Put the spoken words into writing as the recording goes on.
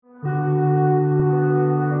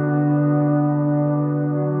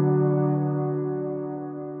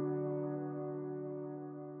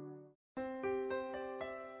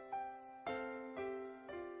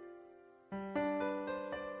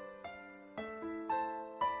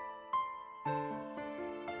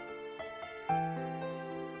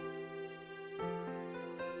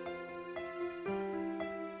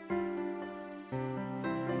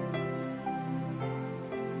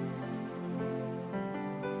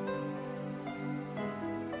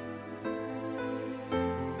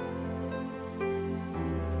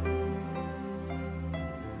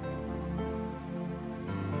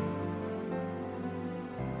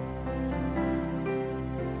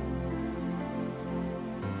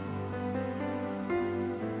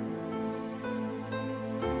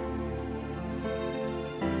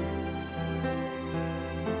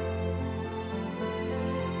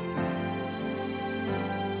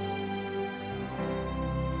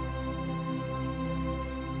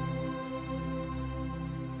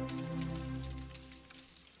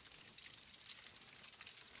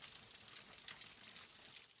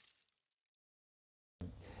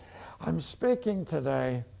I'm speaking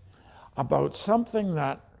today about something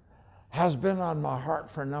that has been on my heart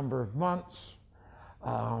for a number of months.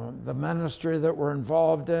 The ministry that we're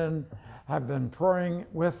involved in have been praying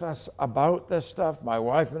with us about this stuff. My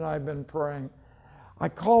wife and I have been praying. I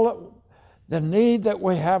call it the need that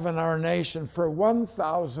we have in our nation for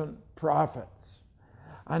 1,000 prophets.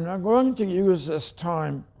 And I'm going to use this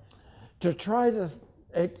time to try to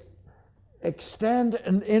extend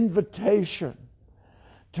an invitation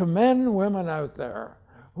to men and women out there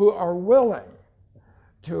who are willing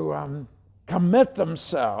to commit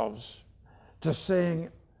themselves to seeing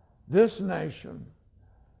this nation,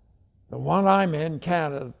 the one I'm in,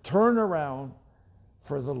 Canada, turn around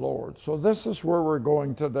for the Lord. So this is where we're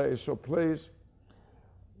going today. So please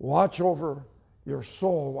watch over your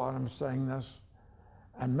soul while I'm saying this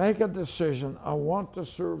and make a decision. I want to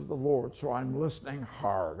serve the Lord, so I'm listening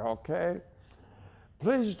hard, okay?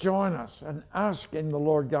 Please join us in asking the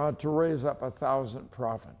Lord God to raise up 1,000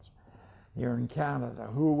 prophets here in Canada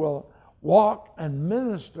who will walk and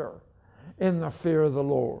minister in the fear of the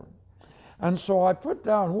Lord. And so I put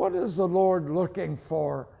down, what is the Lord looking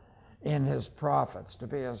for in his prophets, to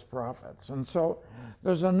be his prophets? And so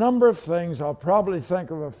there's a number of things. I'll probably think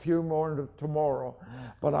of a few more tomorrow,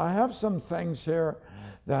 but I have some things here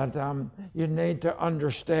that you need to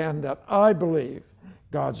understand that I believe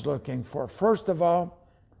God's looking for. First of all,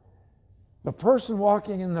 the person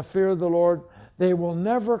walking in the fear of the Lord, they will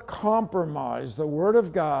never compromise the Word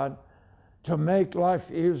of God to make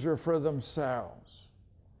life easier for themselves.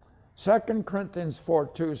 2 Corinthians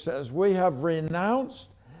 4:2 says, we have renounced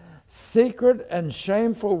secret and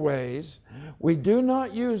shameful ways. We do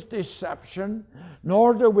not use deception,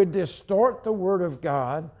 nor do we distort the Word of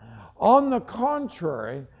God. On the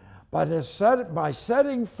contrary, by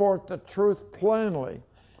setting forth the truth plainly,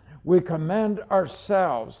 we commend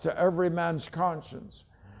ourselves to every man's conscience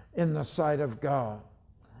in the sight of God.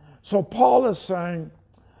 So Paul is saying,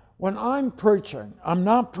 when I'm preaching, I'm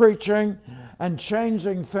not preaching and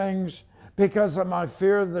changing things because of my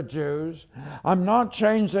fear of the Jews. I'm not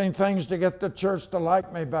changing things to get the church to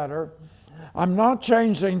like me better. I'm not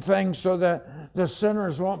changing things so that the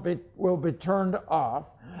sinners will be turned off.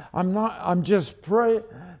 I'm just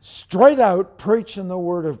straight out preaching the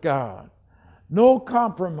Word of God. No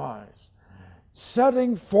compromise.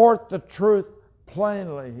 Setting forth the truth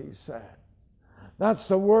plainly, he said. That's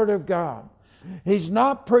the Word of God. He's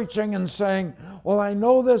not preaching and saying, well, I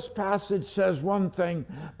know this passage says one thing,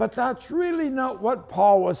 but that's really not what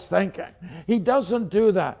Paul was thinking. He doesn't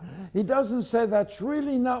do that. He doesn't say that's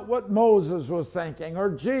really not what Moses was thinking or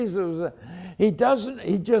Jesus. He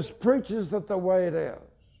just preaches it the way it is.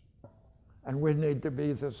 And we need to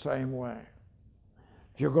be the same way.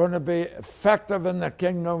 If you're going to be effective in the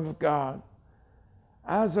kingdom of God,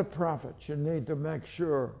 as a prophet, you need to make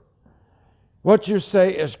sure what you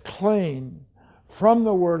say is clean from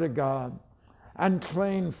the Word of God and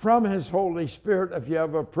clean from His Holy Spirit if you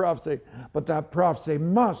have a prophecy, but that prophecy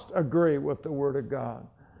must agree with the Word of God.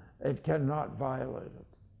 It cannot violate it.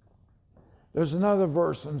 There's another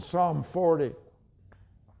verse in Psalm 40,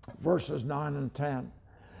 verses 9 and 10.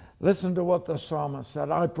 Listen to what the psalmist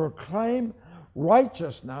said. I proclaim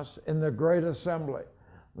righteousness in the great assembly.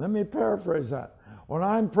 Let me paraphrase that. When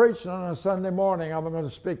I'm preaching on a Sunday morning, I'm going to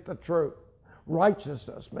speak the truth.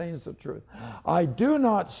 Righteousness means the truth. I do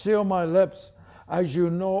not seal my lips, as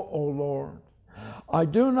you know, O Lord. I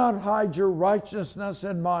do not hide your righteousness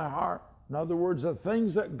in my heart. In other words, the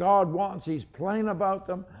things that God wants, He's plain about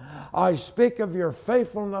them. I speak of your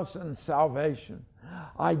faithfulness and salvation.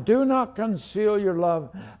 I do not conceal your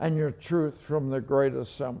love and your truth from the great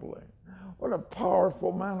assembly. What a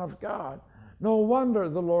powerful man of God. No wonder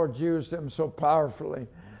the Lord used him so powerfully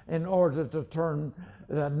in order to turn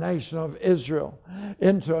the nation of Israel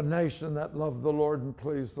into a nation that loved the Lord and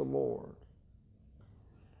pleased the Lord.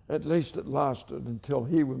 At least it lasted until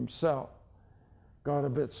he himself got a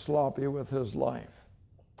bit sloppy with his life.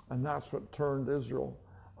 And that's what turned Israel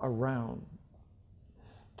around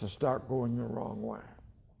to start going the wrong way.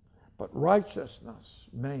 But righteousness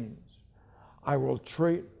means I will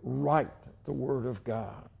treat right the Word of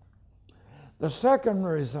God. The second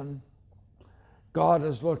reason God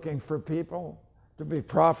is looking for people to be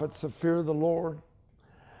prophets of fear of the Lord,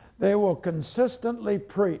 they will consistently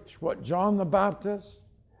preach what John the Baptist,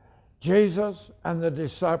 Jesus, and the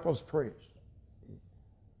disciples preached.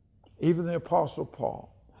 Even the Apostle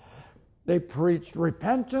Paul. They preached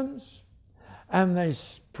repentance, and they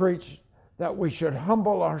preached that we should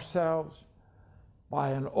humble ourselves by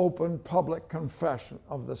an open public confession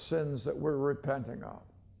of the sins that we're repenting of.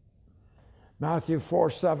 Matthew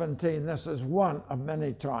 4:17, this is one of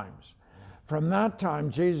many times. From that time,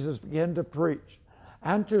 Jesus began to preach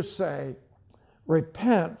and to say,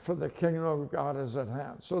 repent, for the kingdom of God is at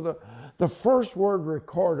hand. So the first word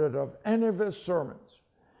recorded of any of his sermons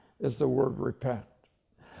is the word repent.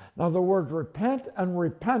 Now the word repent and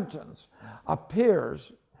repentance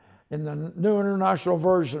appears in the New International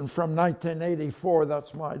Version from 1984,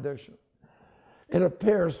 that's my edition. It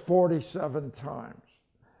appears 47 times.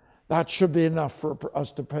 That should be enough for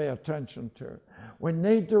us to pay attention to. We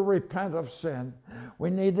need to repent of sin.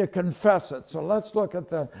 We need to confess it. So let's look at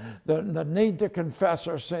the need to confess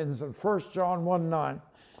our sins in 1 John 1:9.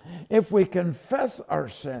 If we confess our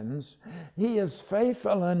sins, he is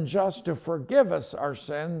faithful and just to forgive us our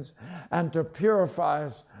sins and to purify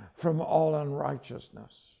us from all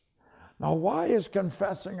unrighteousness. Now, why is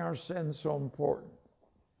confessing our sins so important?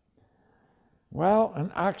 Well, in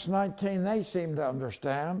Acts 19, they seem to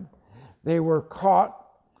understand. They were caught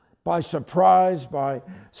by surprise by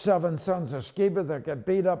 7 sons of Sceva that get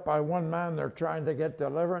beat up by one man. They're trying to get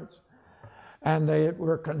deliverance. And they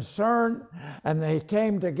were concerned, and they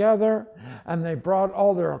came together, and they brought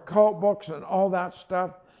all their occult books and all that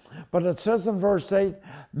stuff. But it says in verse 8,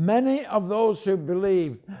 many of those who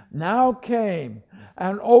believed now came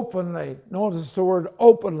and openly, notice the word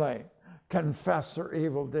openly, confess their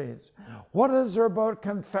evil deeds. What is there about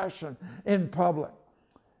confession in public?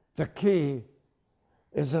 The key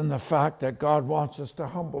is in the fact that God wants us to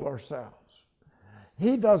humble ourselves.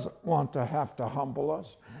 He doesn't want to have to humble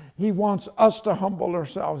us. He wants us to humble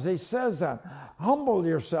ourselves. He says that, humble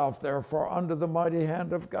yourself therefore under the mighty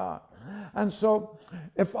hand of God. And so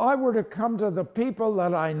if I were to come to the people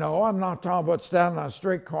that I know, I'm not talking about standing on a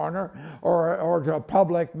street corner or to a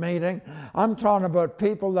public meeting. I'm talking about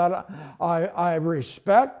people that I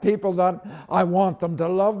respect, people that I want them to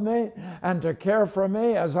love me and to care for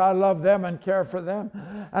me as I love them and care for them.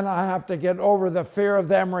 And I have to get over the fear of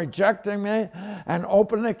them rejecting me and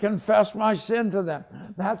openly confess my sin to them.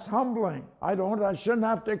 That's humbling. I shouldn't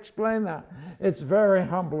have to explain that. It's very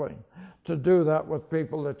humbling to do that with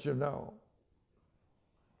people that you know.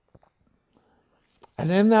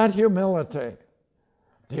 And in that humility,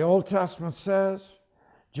 the Old Testament says,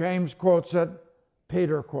 James quotes it,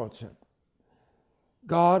 Peter quotes it,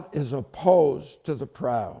 God is opposed to the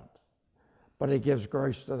proud, but he gives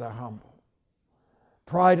grace to the humble.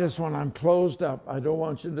 Pride is when I'm closed up. I don't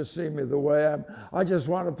want you to see me the way I am. I just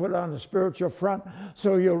want to put on a spiritual front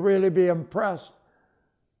so you'll really be impressed.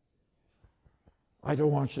 I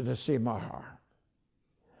don't want you to see my heart.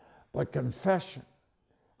 But confession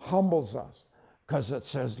humbles us because it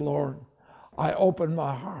says, Lord, I open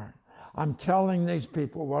my heart. I'm telling these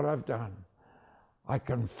people what I've done. I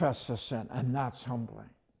confess the sin, and that's humbling.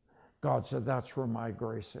 God said, that's where my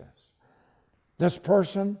grace is. This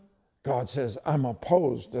person, God says, I'm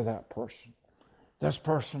opposed to that person. This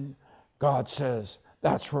person, God says,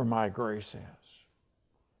 that's where my grace is.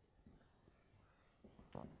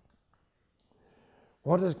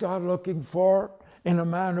 What is God looking for in a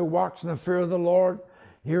man who walks in the fear of the Lord?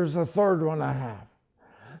 Here's the third one I have.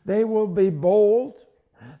 They will be bold.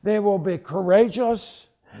 They will be courageous.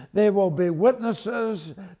 They will be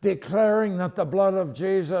witnesses declaring that the blood of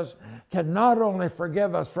Jesus can not only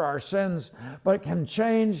forgive us for our sins, but can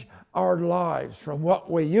change our lives from what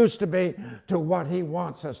we used to be to what he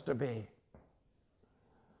wants us to be.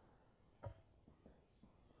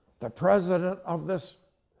 The president of this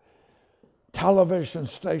television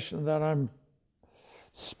station that I'm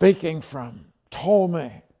speaking from told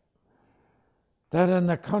me that in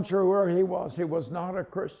the country where he was not a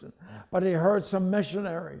Christian, but he heard some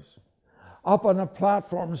missionaries up on a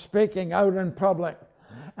platform speaking out in public,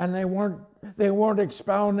 and they weren't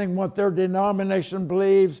expounding what their denomination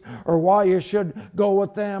believes or why you should go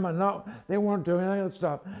with them, and no, they weren't doing any of that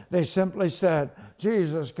stuff. They simply said,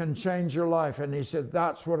 Jesus can change your life. And he said,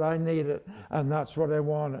 that's what I needed, and that's what I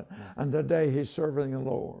wanted. And today he's serving the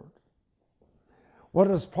Lord. What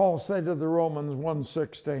does Paul say to the Romans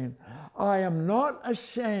 1:16? I am not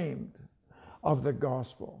ashamed of the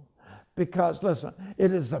gospel, because, listen,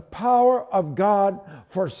 it is the power of God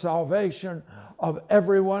for salvation of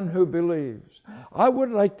everyone who believes. I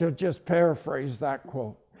would like to just paraphrase that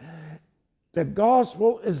quote. The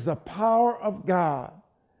gospel is the power of God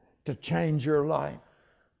to change your life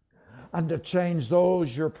and to change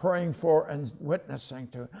those you're praying for and witnessing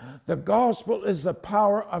to. The gospel is the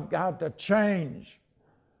power of God to change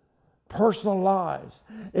personal lives.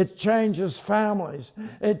 It changes families.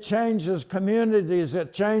 It changes communities.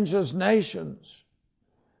 It changes nations.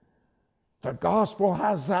 The gospel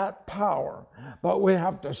has that power, but we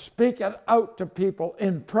have to speak it out to people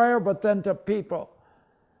in prayer, but then to people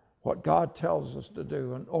what God tells us to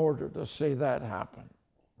do in order to see that happen.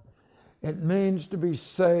 It means to be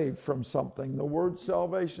saved from something. The word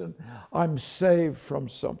salvation, I'm saved from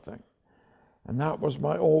something. And that was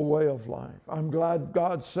my old way of life. I'm glad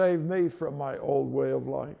God saved me from my old way of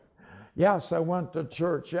life. Yes, I went to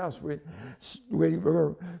church. Yes, we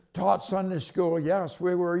were taught Sunday school. Yes,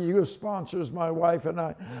 we were youth sponsors, my wife and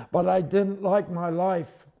I. But I didn't like my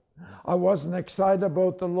life. I wasn't excited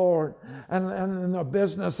about the Lord. And in the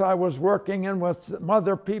business I was working in with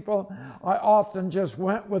other people, I often just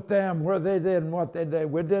went with them where they did and what they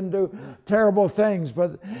did. We didn't do terrible things,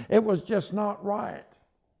 but it was just not right.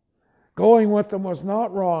 Going with them was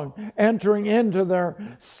not wrong. Entering into their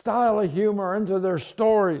style of humor, into their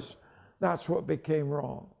stories, that's what became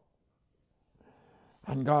wrong.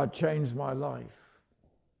 And God changed my life.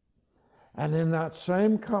 And in that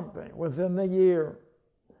same company, within the year,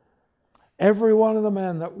 every one of the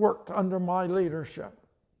men that worked under my leadership,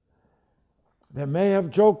 they may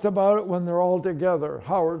have joked about it when they're all together.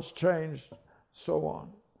 Howard's changed, so on.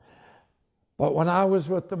 But when I was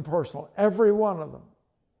with them personally, every one of them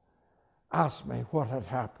asked me what had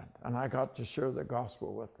happened, and I got to share the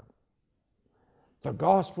gospel with them. The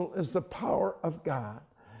gospel is the power of God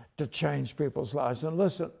to change people's lives. And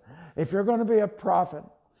listen, if you're going to be a prophet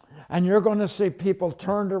and you're going to see people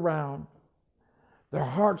turned around, their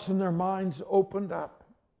hearts and their minds opened up,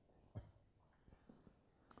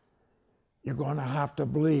 you're going to have to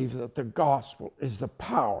believe that the gospel is the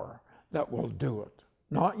power that will do it.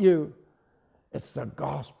 Not you. It's the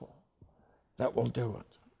gospel that will do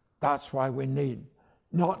it. That's why we need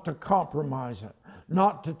not to compromise it,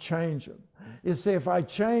 not to change it. You see, if I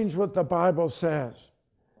change what the Bible says,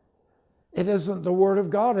 it isn't the word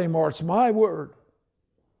of God anymore. It's my word.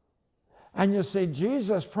 And you see,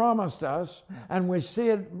 Jesus promised us, and we see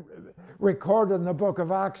it recorded in the book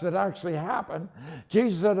of Acts, it actually happened.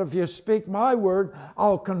 Jesus said, if you speak my word,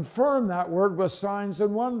 I'll confirm that word with signs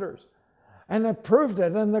and wonders. And it proved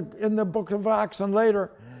it in the book of Acts and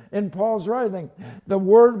later in Paul's writing. The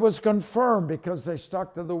word was confirmed because they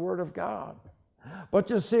stuck to the word of God. But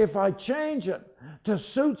you see, if I change it to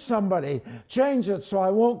suit somebody, change it so I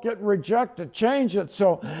won't get rejected, change it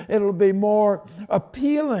so it'll be more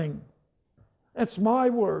appealing. It's my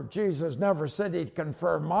word. Jesus never said he'd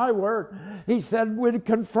confirm my word. He said we'd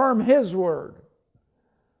confirm his word.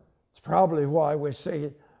 It's probably why we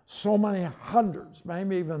see so many hundreds,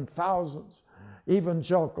 maybe even thousands,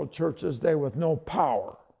 evangelical churches today with no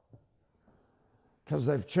power. Because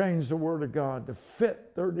they've changed the word of God to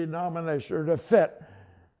fit their denomination or to fit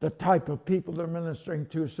the type of people they're ministering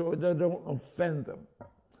to so they don't offend them.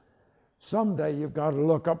 Someday you've got to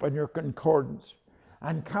look up in your concordance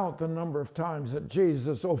and count the number of times that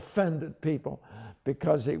Jesus offended people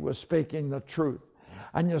because he was speaking the truth.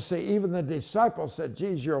 And you see, even the disciples said,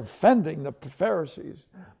 "Jesus, you're offending the Pharisees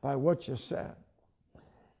by what you said."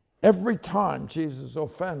 Every time Jesus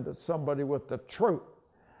offended somebody with the truth,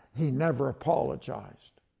 he never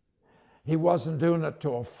apologized. He wasn't doing it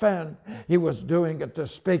to offend. He was doing it to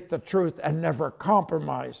speak the truth and never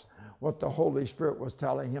compromise what the Holy Spirit was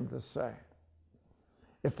telling him to say.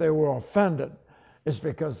 If they were offended, it's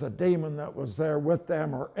because the demon that was there with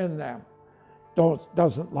them or in them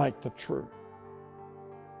doesn't like the truth.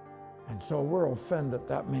 And so we're offended.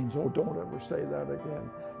 That means, oh, don't ever say that again.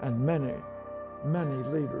 And many, many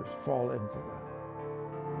leaders fall into that.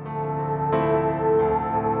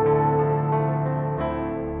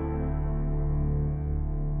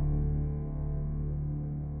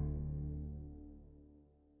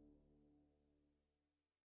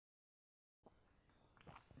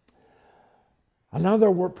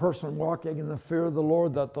 Another person walking in the fear of the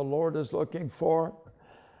Lord that the Lord is looking for,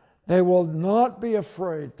 they will not be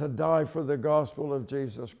afraid to die for the gospel of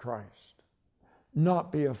Jesus Christ.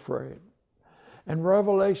 Not be afraid. In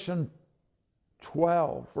Revelation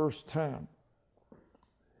 12, verse 10,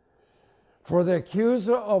 for the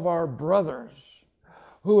accuser of our brothers,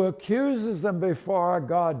 who accuses them before our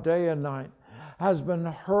God day and night, has been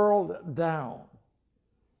hurled down.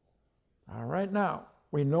 All right, now,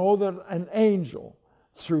 we know that an angel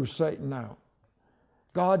threw Satan out.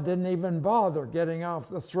 God didn't even bother getting off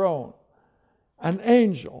the throne. An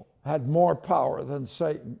angel had more power than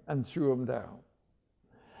Satan and threw him down.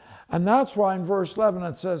 And that's why in verse 11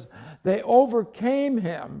 it says, they overcame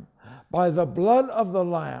him by the blood of the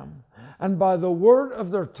Lamb and by the word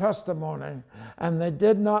of their testimony, and they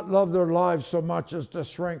did not love their lives so much as to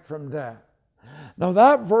shrink from death. Now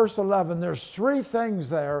that verse 11, there's three things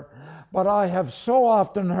there, but I have so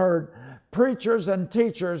often heard preachers and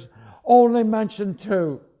teachers only mention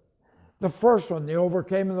two. The first one, they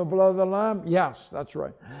overcame in the blood of the Lamb? Yes, that's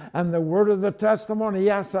right. And the word of the testimony?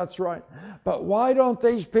 Yes, that's right. But why don't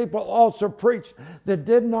these people also preach that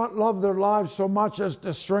did not love their lives so much as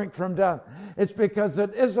to shrink from death? It's because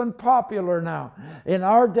it isn't popular now. In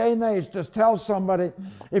our day and age, to tell somebody,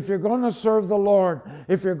 if you're going to serve the Lord,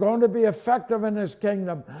 if you're going to be effective in His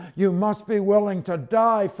kingdom, you must be willing to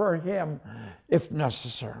die for Him if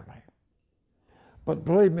necessary. But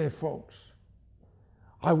believe me, folks,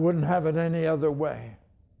 I wouldn't have it any other way,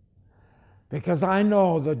 because I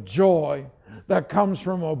know the joy that comes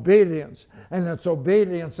from obedience, and it's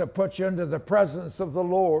obedience that puts you into the presence of the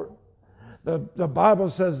Lord. The Bible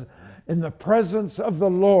says, in the presence of the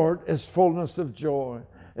Lord is fullness of joy.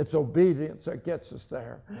 It's obedience that gets us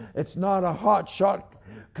there. It's not a hotshot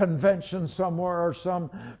convention somewhere or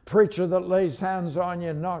some preacher that lays hands on you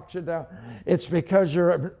and knocks you down. It's because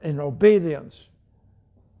you're in obedience.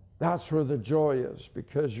 That's where the joy is,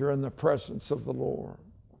 because you're in the presence of the Lord.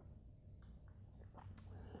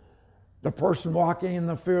 The person walking in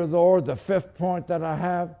the fear of the Lord, the fifth point that I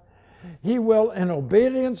have, he will, in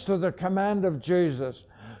obedience to the command of Jesus,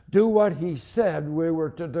 do what He said we were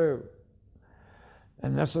to do.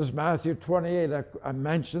 And this is Matthew 28. I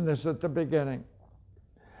mentioned this at the beginning.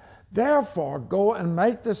 Therefore, go and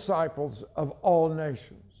make disciples of all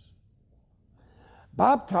nations,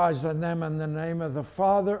 baptizing them in the name of the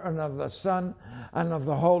Father and of the Son and of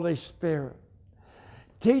the Holy Spirit,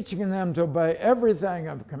 teaching them to obey everything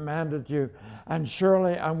I've commanded you, and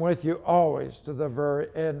surely I'm with you always to the very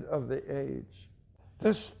end of the age.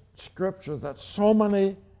 This scripture that so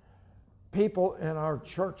many people in our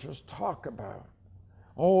churches talk about,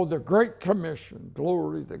 oh, the Great Commission,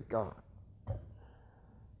 glory to God.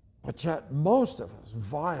 But yet most of us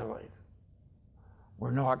violate it.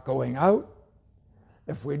 We're not going out.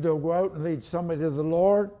 If we do go out and lead somebody to the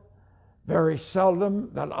Lord, very seldom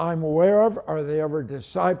that I'm aware of are they ever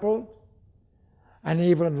discipled, and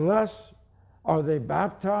even less are they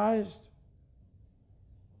baptized.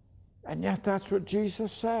 And yet that's what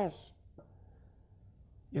Jesus says.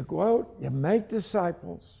 You go out, you make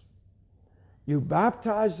disciples, you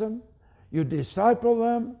baptize them, you disciple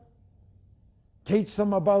them, teach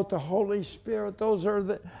them about the Holy Spirit. Those are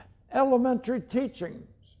the elementary teachings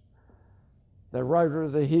the writer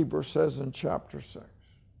of the Hebrews says in chapter 6.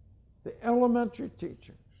 The elementary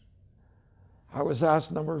teachings. I was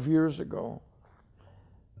asked a number of years ago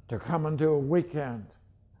to come and do a weekend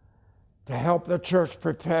to help the church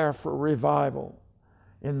prepare for revival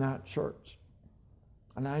in that church.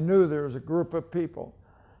 And I knew there was a group of people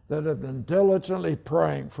that had been diligently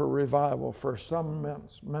praying for revival for some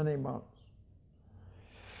months, many months.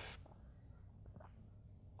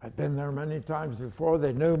 I'd been there many times before.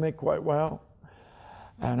 They knew me quite well,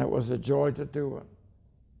 and it was a joy to do it.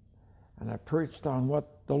 And I preached on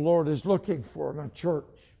what the Lord is looking for in a church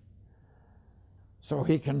so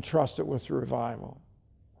He can trust it with revival.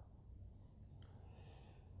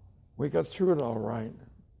 We got through it all right.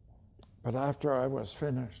 But after I was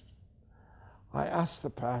finished, I asked the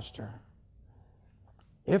pastor,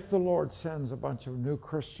 if the Lord sends a bunch of new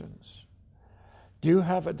Christians, do you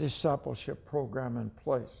have a discipleship program in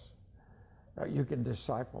place that you can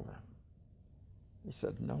disciple them? He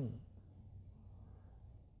said, no.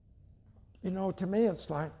 You know, to me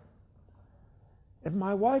it's like, if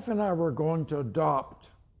my wife and I were going to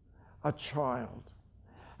adopt a child,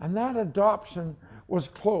 and that adoption was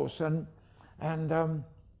close, and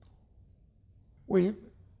we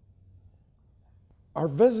are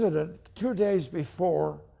visited 2 days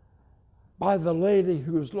before by the lady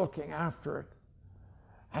who's looking after it.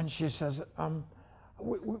 And she says,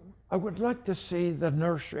 I would like to see the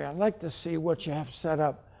nursery. I'd like to see what you have set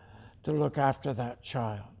up to look after that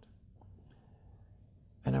child.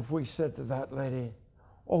 And if we said to that lady,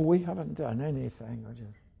 oh, we haven't done anything, or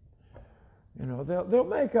just, you know, they'll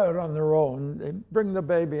make out on their own. They bring the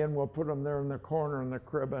baby in, we'll put them there in the corner in the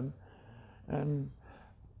crib, and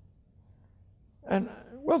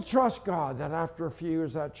we'll trust God that after a few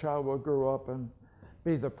years that child will grow up and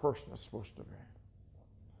be the person it's supposed to be.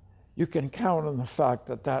 You can count on the fact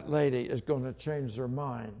that that lady is going to change their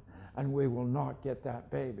mind and we will not get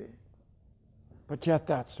that baby. But yet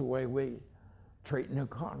that's the way we treat new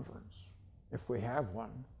converts, if we have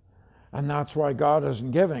one. And that's why God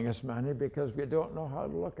isn't giving us many, because we don't know how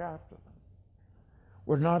to look after them.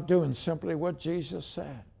 We're not doing simply what Jesus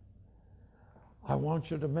said. I want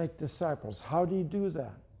you to make disciples. How do you do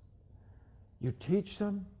that? You teach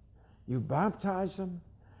them, you baptize them,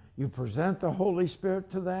 you present the Holy Spirit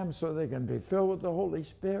to them so they can be filled with the Holy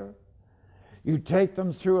Spirit. You take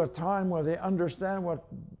them through a time where they understand what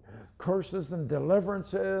curses and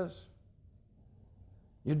deliverance is.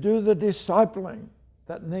 You do the discipling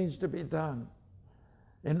that needs to be done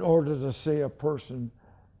in order to see a person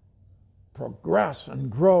progress and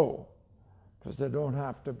grow, because they don't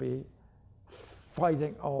have to be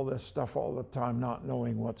fighting all this stuff all the time, not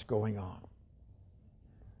knowing what's going on.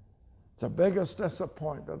 It's the biggest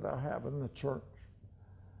disappointment I have in the church.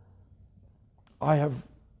 I have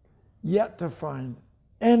yet to find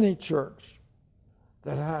any church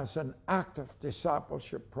that has an active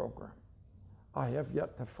discipleship program. I have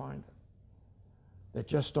yet to find it. They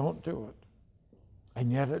just don't do it.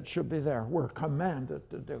 And yet it should be there. We're commanded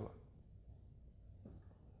to do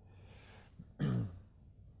it.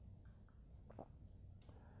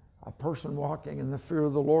 A person walking in the fear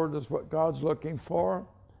of the Lord is what God's looking for.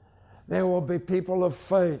 They will be people of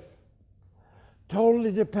faith,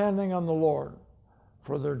 totally depending on the Lord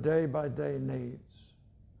for their day-by-day needs.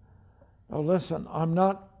 Now listen, I'm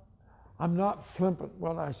not flippant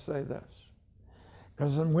when I say this.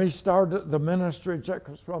 Because when we started the ministry,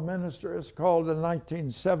 Jekyllsville Ministry is called in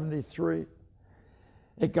 1973.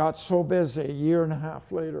 It got so busy a year and a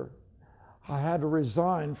half later, I had to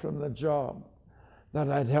resign from the job that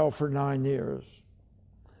I'd held for 9 years.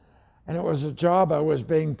 And it was a job I was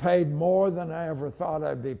being paid more than I ever thought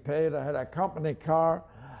I'd be paid. I had a company car,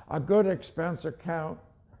 a good expense account.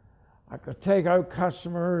 I could take out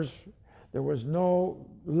customers. There was no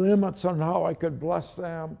limits on how I could bless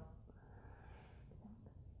them.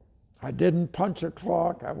 I didn't punch a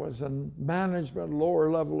clock. I was in management, lower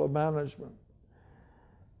level of management.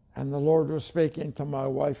 And the Lord was speaking to my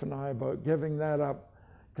wife and I about giving that up,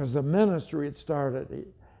 because the ministry had started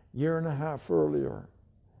a year and a half earlier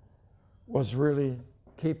was really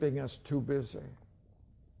keeping us too busy.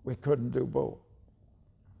 We couldn't do both.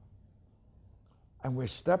 And we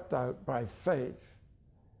stepped out by faith.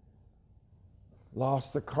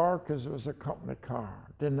 Lost the car because it was a company car.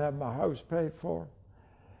 Didn't have my house paid for.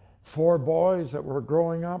 4 boys that were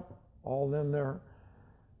growing up, all in there.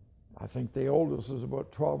 I think the oldest was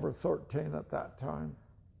about 12 or 13 at that time.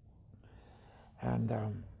 And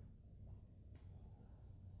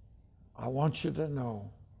I want you to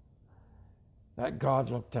know that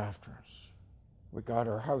God looked after us. We got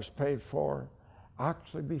our house paid for.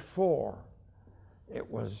 Actually, before it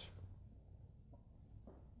was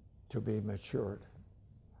to be matured.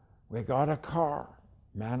 We got a car.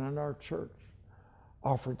 Man in our church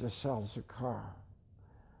offered to sell us a car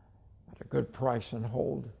at a good price and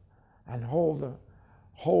hold the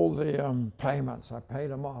payments. I paid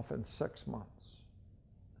them off in 6 months.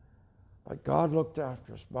 But God looked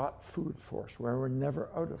after us, bought food for us, where we're never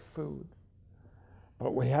out of food.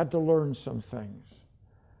 But we had to learn some things.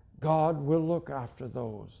 God will look after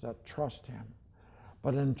those that trust Him.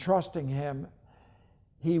 But in trusting Him,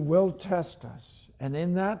 He will test us. And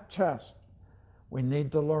in that test, we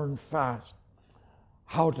need to learn fast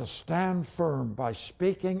how to stand firm by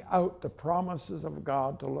speaking out the promises of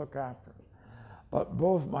God to look after us. But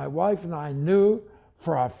both my wife and I knew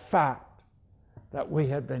for a fact that we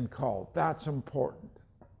had been called. That's important.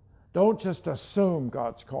 Don't just assume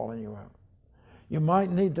God's calling you out. You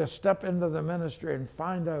might need to step into the ministry and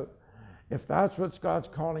find out if that's what God's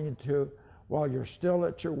calling you to while you're still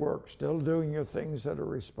at your work, still doing your things that are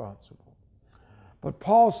responsible. But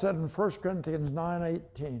Paul said in 1 Corinthians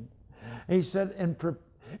 9:18, he said,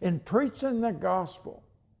 in preaching the gospel,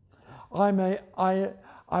 I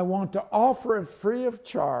want to offer it free of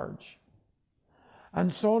charge,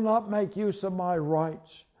 and so not make use of my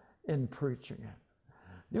rights in preaching it.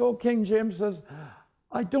 The old King James says,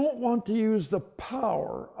 I don't want to use the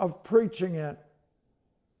power of preaching it,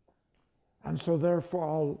 and so therefore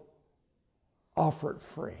I'll offer it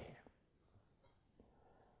free.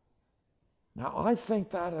 Now I think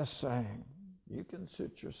that is saying, you can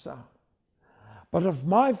suit yourself. But if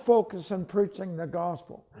my focus in preaching the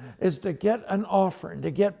gospel is to get an offering,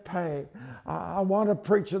 to get paid, I want to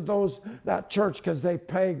preach at that church because they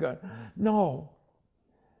pay good. No.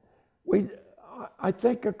 I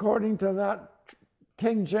think according to that,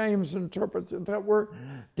 King James interprets it, that we're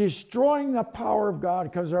destroying the power of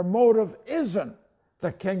God because our motive isn't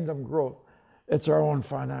the kingdom growth. It's our own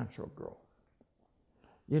financial growth.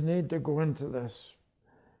 You need to go into this.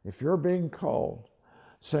 If you're being called,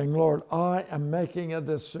 saying, Lord, I am making a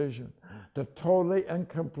decision to totally and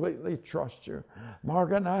completely trust you.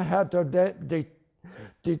 Margaret and I had to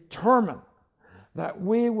determine that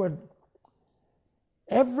we would,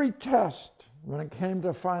 every test, when it came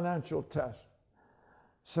to financial tests,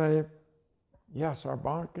 say, yes, our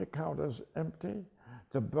bank account is empty,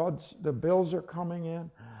 the bills are coming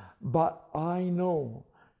in, but I know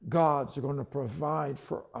God's going to provide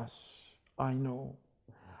for us. I know.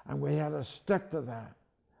 And we had to stick to that.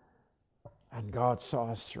 And God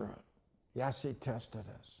saw us through it. Yes, he tested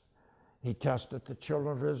us. He tested the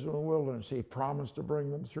children of Israel in the wilderness. He promised to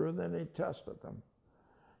bring them through, then he tested them.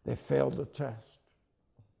 They failed the test.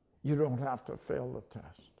 You don't have to fail the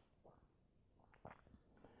test.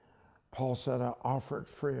 Paul said, I offer it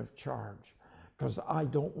free of charge because I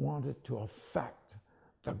don't want it to affect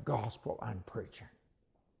the gospel I'm preaching.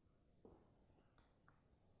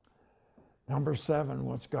 Number 7,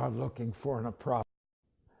 what's God looking for in a prophet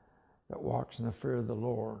that walks in the fear of the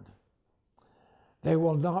Lord? They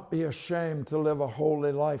will not be ashamed to live a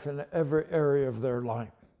holy life in every area of their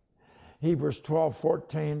life. Hebrews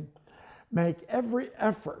 12:14, make every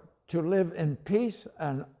effort to live in peace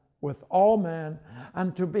and with all men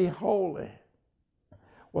and to be holy.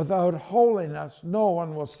 Without holiness, no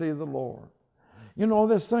one will see the Lord. You know,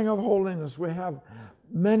 this thing of holiness,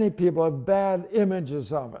 many people have bad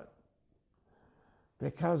images of it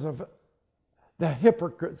because of the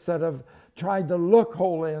hypocrites that have tried to look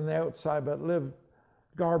holy on the outside but live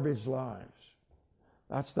garbage lives.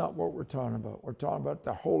 That's not what we're talking about. We're talking about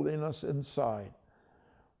the holiness inside.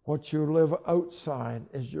 What you live outside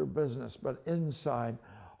is your business, but inside,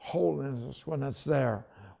 holiness, when it's there,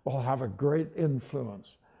 will have a great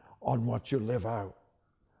influence on what you live out.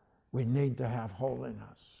 We need to have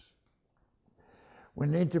holiness. We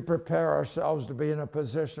need to prepare ourselves to be in a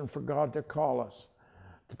position for God to call us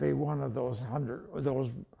to be one of those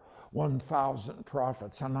 1,000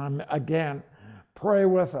 prophets. And pray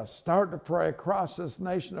with us. Start to pray across this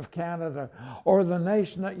nation of Canada or the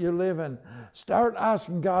nation that you live in. Start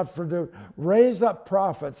asking God to raise up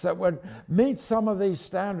prophets that would meet some of these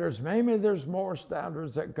standards. Maybe there's more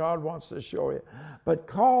standards that God wants to show you. But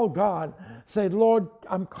call God. Say, Lord,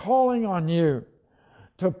 I'm calling on you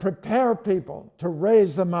to prepare people, to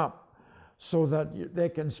raise them up so that they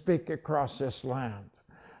can speak across this land,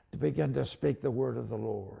 to begin to speak the word of the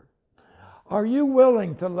Lord. Are you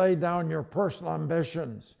willing to lay down your personal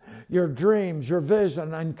ambitions, your dreams, your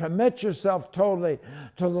vision, and commit yourself totally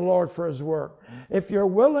to the Lord for his work? If you're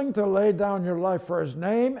willing to lay down your life for his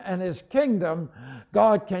name and his kingdom,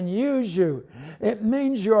 God can use you. It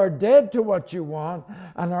means you are dead to what you want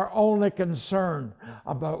and are only concerned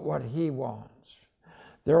about what he wants.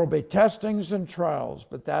 There will be testings and trials,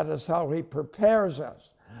 but that is how he prepares us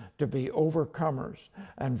to be overcomers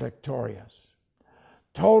and victorious.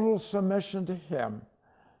 Total submission to him,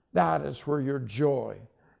 that is where your joy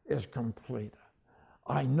is completed.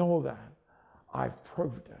 I know that. I've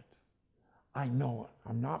proved it. I know it.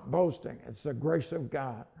 I'm not boasting. It's the grace of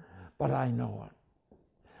God, but I know it.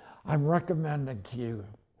 I'm recommending to you,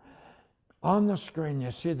 on the screen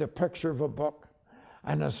you see the picture of a book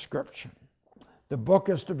and a scripture. The book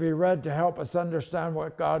is to be read to help us understand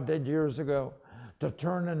what God did years ago, to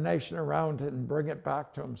turn a nation around and bring it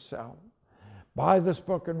back to himself. Buy this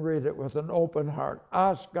book and read it with an open heart.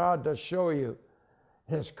 Ask God to show you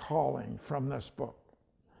his calling from this book.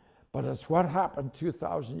 But it's what happened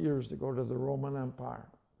 2,000 years ago to the Roman Empire.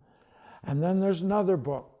 And then there's another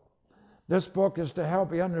book. This book is to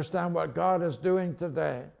help you understand what God is doing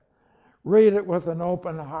today. Read it with an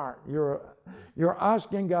open heart. You're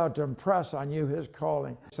asking God to impress on you his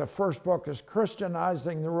calling. The first book is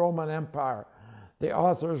Christianizing the Roman Empire. The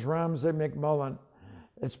author is Ramsay MacMillan.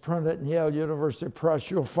 It's printed in Yale University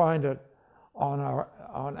Press. You'll find it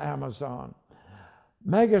on Amazon.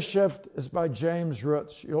 Mega Shift is by James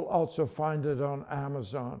Roots. You'll also find it on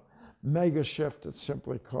Amazon. Mega Shift, it's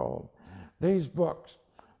simply called. These books,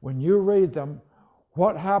 when you read them,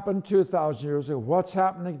 what happened 2,000 years ago, what's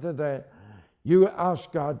happening today, you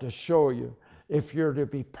ask God to show you if you're to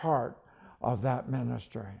be part of that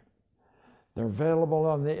ministry. They're available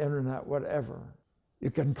on the internet, whatever. You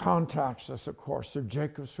can contact us, of course, through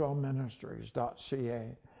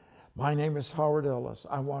jacobswellministries.ca. My name is Howard Ellis.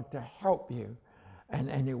 I want to help you in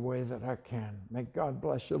any way that I can. May God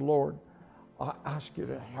bless you, Lord. I ask you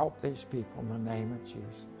to help these people in the name of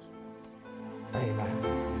Jesus.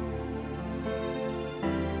 Amen.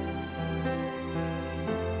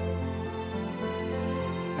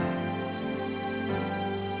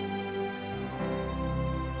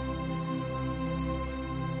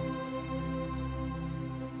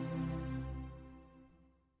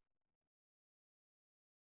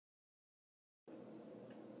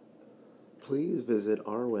 Please visit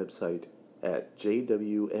our website at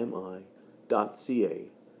jwmi.ca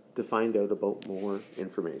to find out about more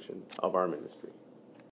information of our ministry.